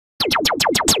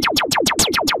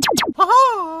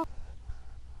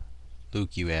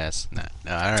Luke, you ass. Nah,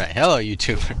 no, alright. Hello,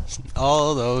 YouTubers.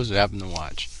 All those who happen to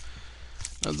watch.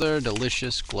 Another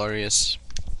delicious, glorious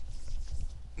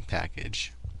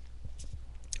package.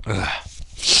 Ugh.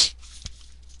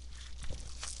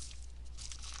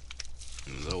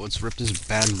 So let's rip this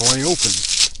bad boy open.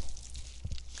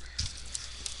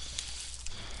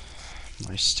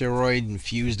 My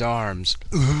steroid-infused arms.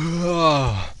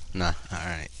 Ugh. Nah,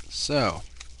 alright. So,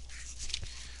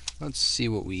 let's see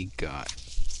what we got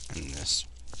in this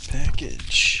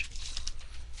package.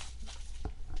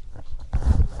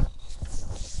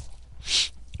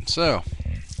 So,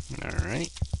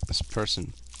 alright. This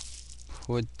person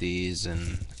put these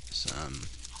in some...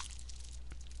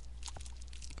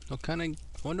 What kind of...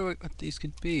 I wonder what these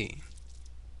could be.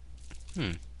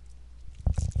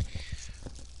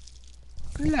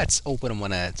 Let's open them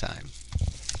one at a time.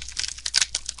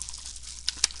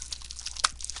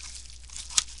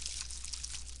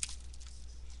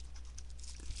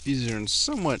 These are in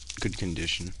somewhat good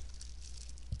condition.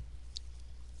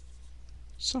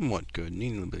 Somewhat good.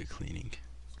 Need a little bit of cleaning.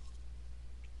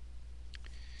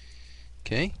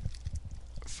 Okay.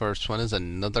 First one is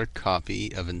another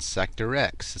copy of Insector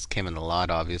X. This came in a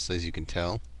lot, obviously, as you can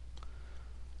tell.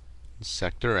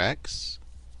 Insector X.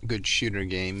 Good shooter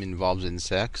game. Involves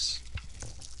insects.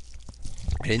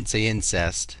 I didn't say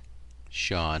incest.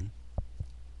 Sean.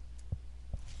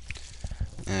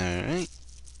 Alright.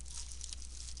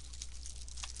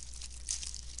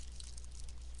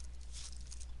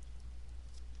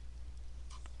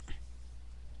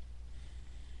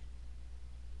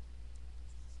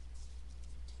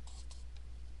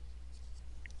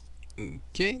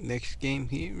 Okay, next game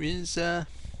here is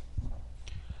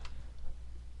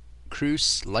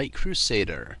Light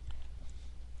Crusader.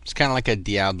 It's kind of like a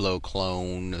Diablo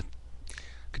clone.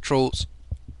 Controls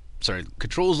a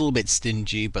little bit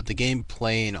stingy, but the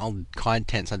gameplay and all the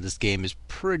contents of this game is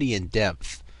pretty in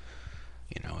depth.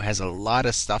 You know, it has a lot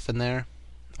of stuff in there.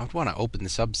 I would want to open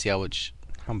this up, see how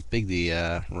big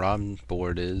the ROM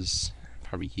board is.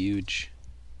 Probably huge.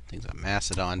 Things like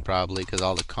Macedon probably, because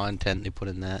all the content they put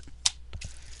in that.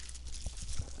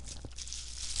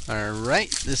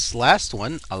 Alright, this last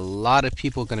one, a lot of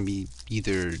people are going to be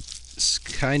either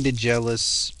kind of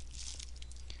jealous.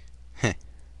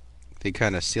 They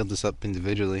kind of sealed this up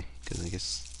individually, because I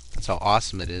guess that's how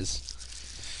awesome it is.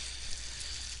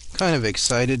 Kind of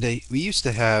excited. We used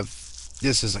to have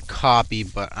this as a copy,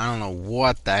 but I don't know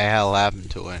what the hell happened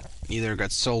to it. Either it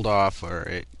got sold off or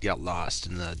it got lost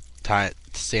in the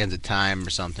sands of time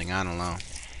or something. I don't know.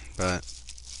 But,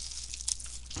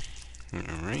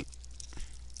 alright.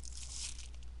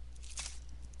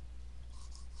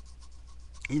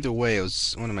 Either way, it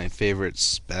was one of my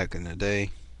favorites back in the day.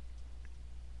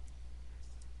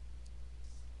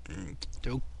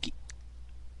 Okey-dokey.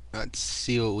 Let's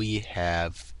see what we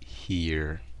have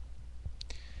here.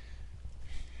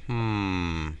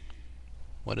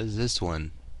 What is this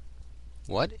one?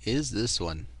 What is this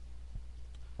one?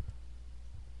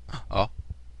 Oh.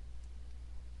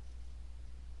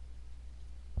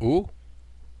 Ooh.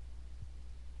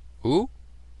 Ooh.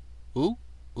 Ooh.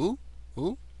 Ooh.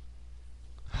 Ooh.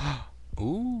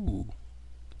 Ooh.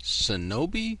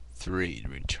 Shinobi 3,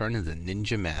 Return of the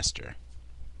Ninja Master.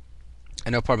 I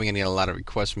know I'm probably going to get a lot of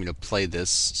requests for me to play this,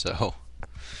 so I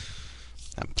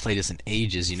haven't played this in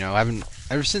ages, you know.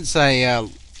 Ever since I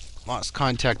lost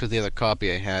contact with the other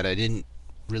copy I had, I didn't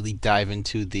really dive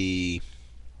into the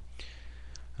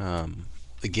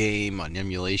game on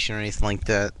emulation or anything like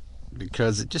that,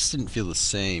 because it just didn't feel the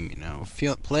same, you know.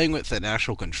 Playing with an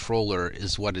actual controller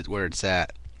is where it's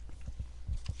at.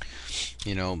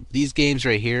 You know, these games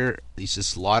right here,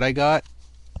 this lot I got,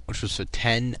 which was for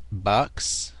 $10.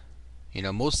 You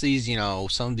know, most of these, you know,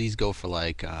 some of these go for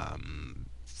like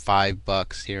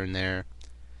 $5 here and there.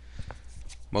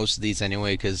 Most of these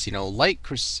anyway, because, you know, lag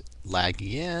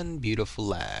again, beautiful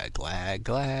lag,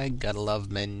 gotta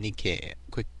love many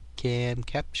quick cam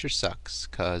capture sucks,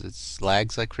 cause it's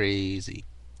lags like crazy.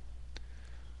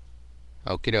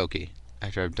 Okie dokie.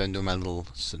 After I've done doing my little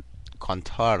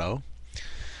Contaro,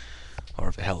 or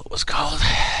what the hell it was called.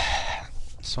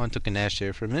 So I took a nash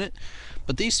there for a minute.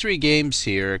 But these three games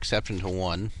here, exception to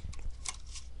one,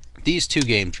 these two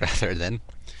games rather than,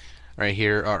 right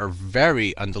here are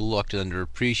very underlooked and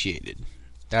underappreciated.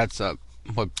 That's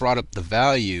what brought up the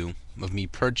value of me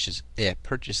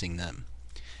purchasing them.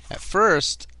 At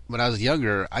first, when I was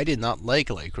younger, I did not like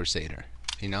Light Crusader,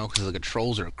 you know, because the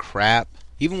controls are crap.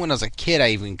 Even when I was a kid,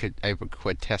 I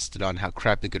quite tested on how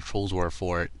crap the controls were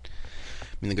for it. I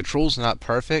mean, the controls are not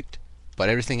perfect, but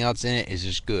everything else in it is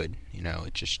just good. You know,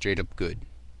 it's just straight up good.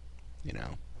 You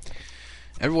know,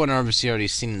 everyone obviously already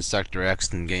seen the Sector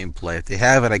X in gameplay. If they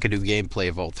haven't, I could do gameplay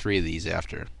of all three of these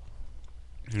after.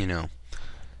 You know,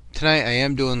 tonight I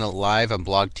am doing a live on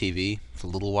Blog TV for a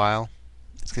little while.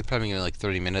 It's probably gonna be like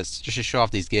 30 minutes just to show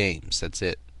off these games. That's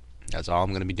it. That's all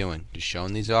I'm gonna be doing. Just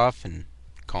showing these off and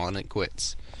calling it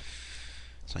quits,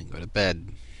 so I can go to bed.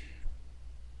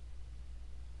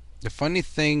 The funny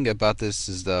thing about this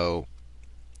is though,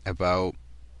 about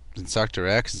Sector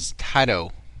X, is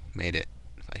Taito made it.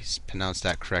 If I pronounced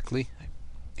that correctly.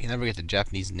 I never get the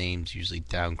Japanese names usually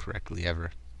down correctly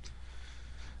ever.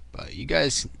 But you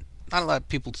guys, not a lot of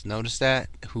people to notice that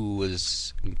who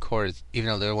was in court, even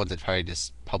though they're the ones that probably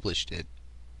just published it.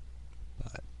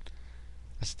 But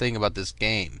that's the thing about this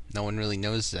game. No one really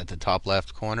notices at the top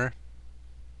left corner.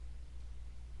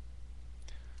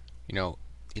 You know,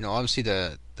 obviously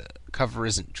the cover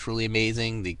isn't truly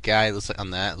amazing. The guy looks like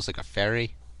on that looks like a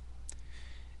fairy,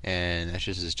 and that's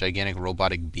just this gigantic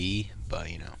robotic bee. But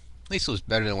at least it was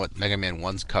better than what Mega Man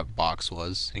 1's cut box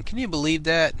was. And can you believe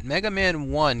that Mega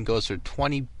Man 1 goes for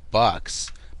 $20?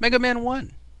 Mega Man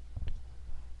 1,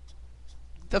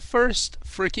 the first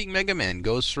freaking Mega Man,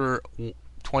 goes for $20.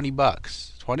 $20,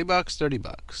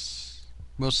 $30.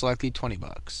 Most likely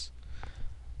 $20.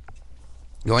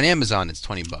 You go on Amazon, it's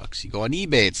 $20. You go on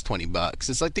eBay, it's $20.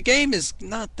 It's like the game is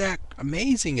not that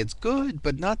amazing. It's good,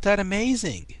 but not that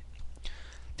amazing.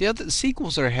 The other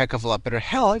sequels are a heck of a lot better.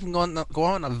 Hell, I even go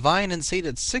on a Vine and say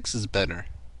that 6 is better.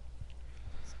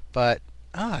 But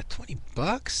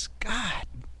 $20? God,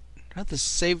 I'd rather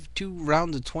save 2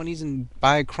 rounds of 20s and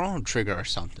buy a Chrono Trigger or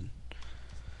something.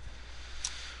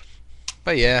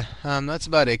 But yeah, that's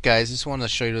about it, guys. Just wanted to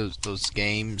show you those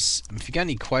games. If you got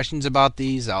any questions about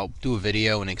these, I'll do a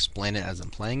video and explain it as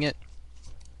I'm playing it.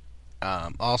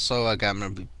 Also, I'm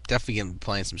definitely gonna be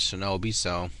playing some Shinobi,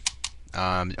 so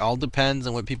it all depends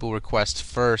on what people request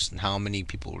first and how many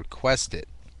people request it.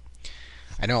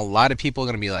 I know a lot of people are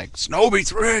gonna be like, Shinobi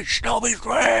 3, Shinobi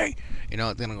 3.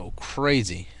 They're gonna go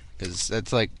crazy because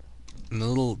that's like in the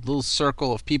little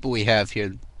circle of people we have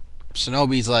here.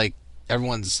 Shinobi's like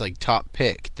everyone's like top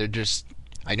pick. They're just,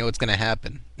 I know it's gonna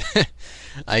happen.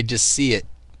 I just see it.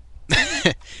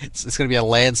 It's gonna be a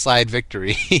landslide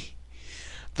victory.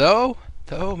 though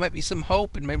might be some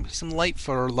hope and maybe some light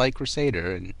for Light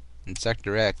Crusader and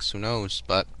Sector X. Who knows?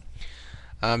 But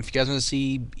if you guys want to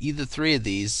see either 3 of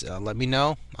these, let me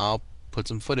know. I'll put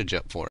some footage up for it.